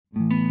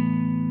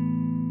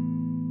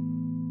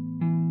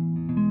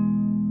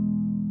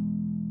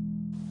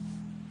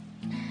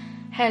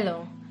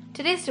Hello.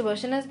 Today's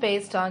devotion is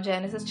based on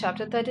Genesis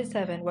chapter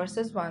 37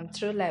 verses 1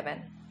 through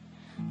 11.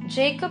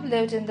 Jacob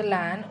lived in the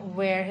land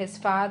where his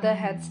father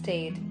had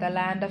stayed, the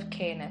land of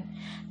Canaan.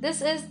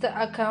 This is the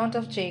account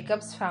of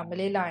Jacob's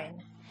family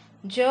line.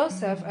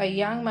 Joseph, a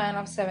young man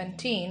of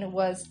 17,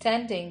 was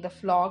tending the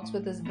flocks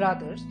with his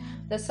brothers,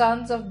 the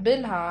sons of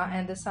Bilhah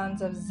and the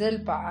sons of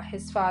Zilpah,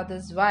 his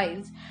father's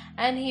wives,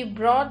 and he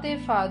brought their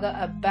father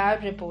a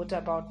bad report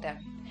about them.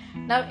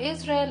 Now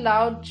Israel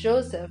loved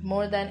Joseph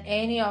more than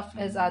any of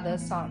his other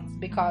sons,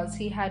 because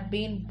he had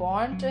been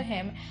born to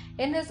him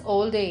in his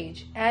old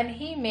age, and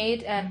he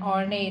made an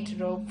ornate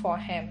robe for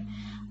him.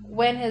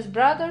 When his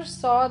brothers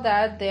saw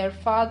that their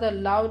father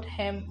loved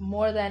him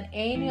more than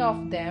any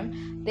of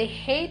them, they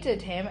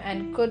hated him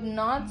and could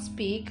not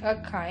speak a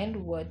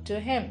kind word to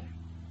him.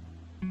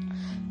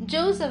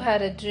 Joseph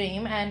had a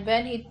dream, and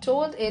when he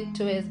told it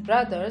to his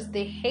brothers,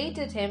 they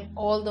hated him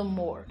all the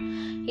more.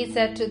 He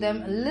said to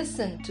them,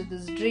 "Listen to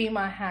this dream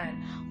I had.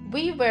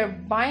 We were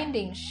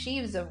binding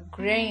sheaves of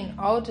grain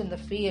out in the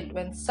field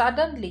when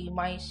suddenly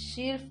my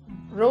sheaf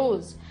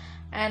rose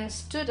and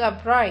stood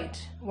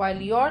upright,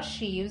 while your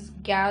sheaves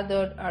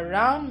gathered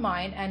around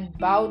mine and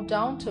bowed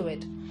down to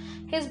it."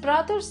 His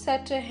brothers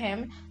said to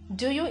him,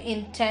 "Do you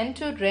intend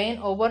to reign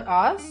over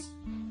us?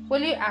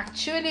 Will you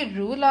actually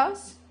rule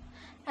us?"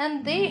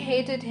 And they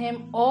hated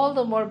him all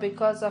the more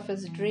because of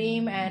his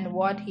dream and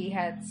what he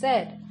had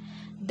said.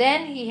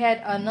 Then he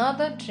had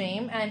another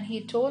dream, and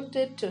he told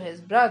it to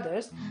his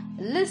brothers.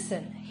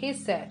 "Listen," he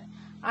said,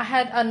 "I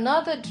had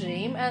another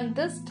dream, and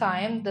this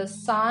time the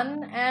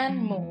sun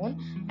and moon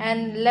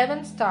and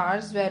 11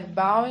 stars were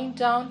bowing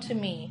down to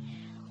me."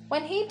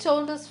 When he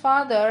told his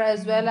father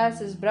as well as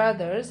his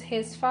brothers,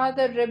 his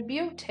father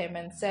rebuked him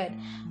and said,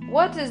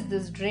 "What is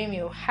this dream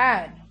you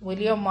had? Will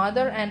your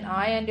mother and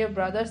I and your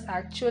brothers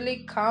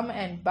actually come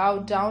and bow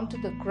down to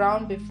the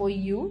ground before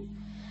you?"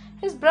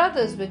 His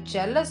brothers were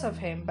jealous of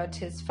him, but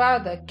his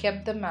father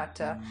kept the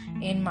matter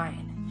in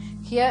mind.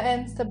 Here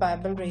ends the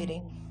Bible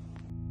reading.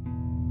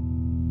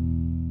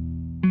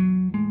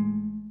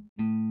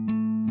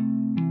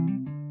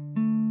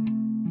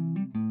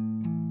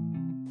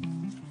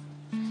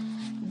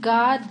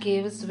 God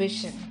gives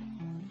vision.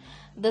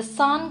 The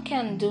Son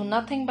can do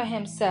nothing by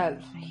himself.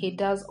 He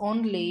does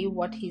only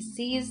what he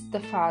sees the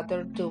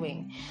Father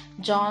doing.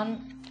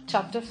 John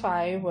chapter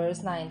 5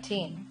 verse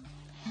 19.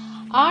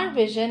 Our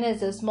vision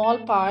is a small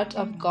part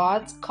of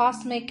God's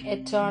cosmic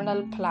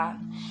eternal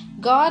plan.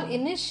 God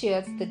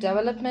initiates the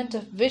development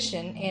of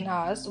vision in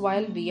us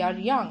while we are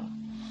young.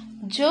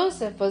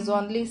 Joseph was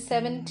only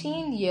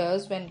 17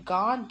 years when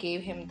God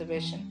gave him the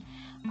vision.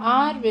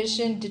 Our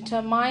vision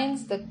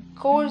determines the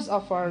course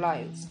of our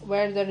lives.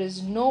 Where there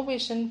is no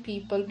vision,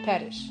 people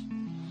perish.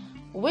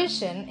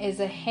 Vision is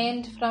a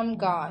hint from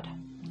God.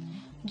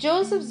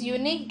 Joseph's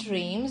unique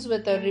dreams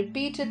with a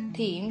repeated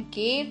theme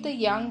gave the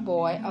young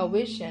boy a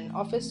vision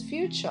of his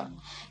future.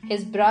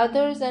 His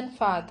brothers and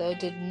father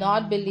did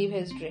not believe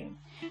his dream.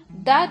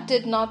 That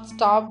did not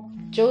stop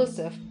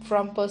Joseph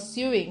from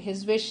pursuing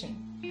his vision.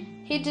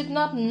 He did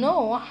not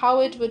know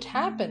how it would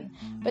happen,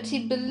 but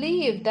he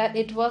believed that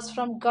it was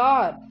from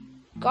God.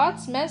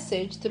 God's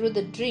message through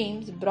the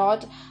dreams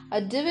brought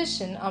a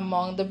division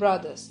among the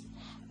brothers.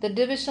 The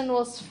division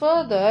was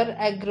further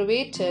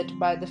aggravated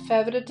by the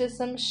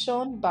favoritism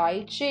shown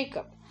by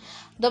Jacob.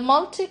 The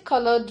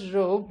multicolored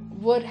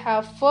robe would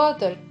have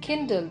further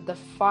kindled the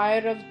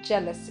fire of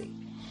jealousy.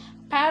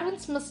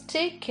 Parents must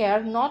take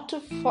care not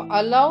to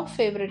allow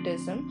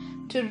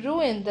favoritism to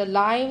ruin the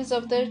lives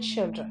of their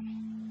children.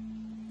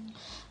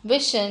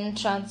 Vision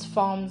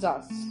transforms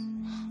us.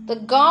 The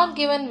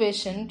God-given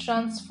vision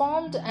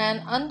transformed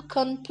an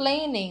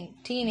uncomplaining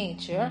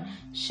teenager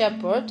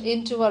shepherd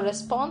into a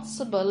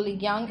responsible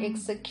young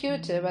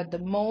executive at the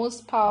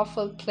most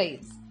powerful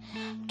place.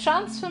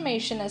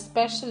 Transformation,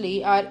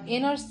 especially our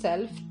inner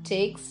self,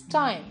 takes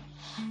time.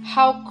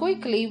 How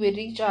quickly we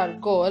reach our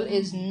goal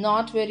is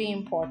not very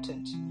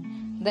important.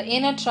 The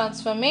inner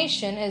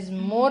transformation is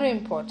more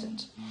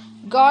important.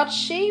 God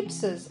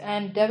shapes us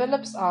and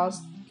develops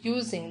us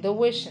using the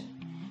vision.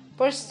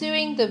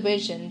 Pursuing the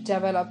vision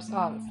develops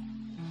us.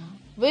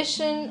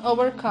 Vision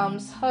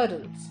overcomes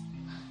hurdles.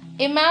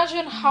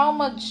 Imagine how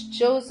much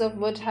Joseph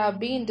would have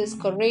been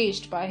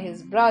discouraged by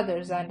his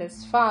brothers and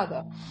his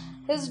father.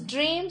 His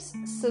dreams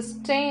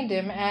sustained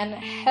him and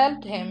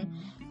helped him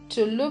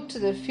to look to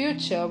the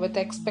future with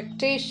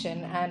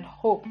expectation and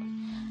hope.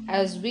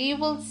 As we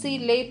will see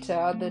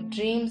later, the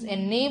dreams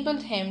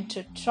enabled him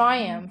to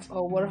triumph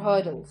over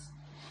hurdles.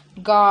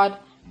 God,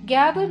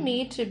 gather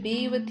me to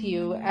be with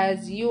you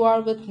as you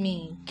are with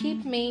me.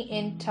 Keep me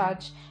in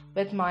touch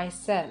with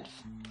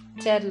myself.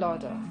 Ted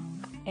Lauder.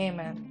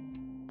 Amen.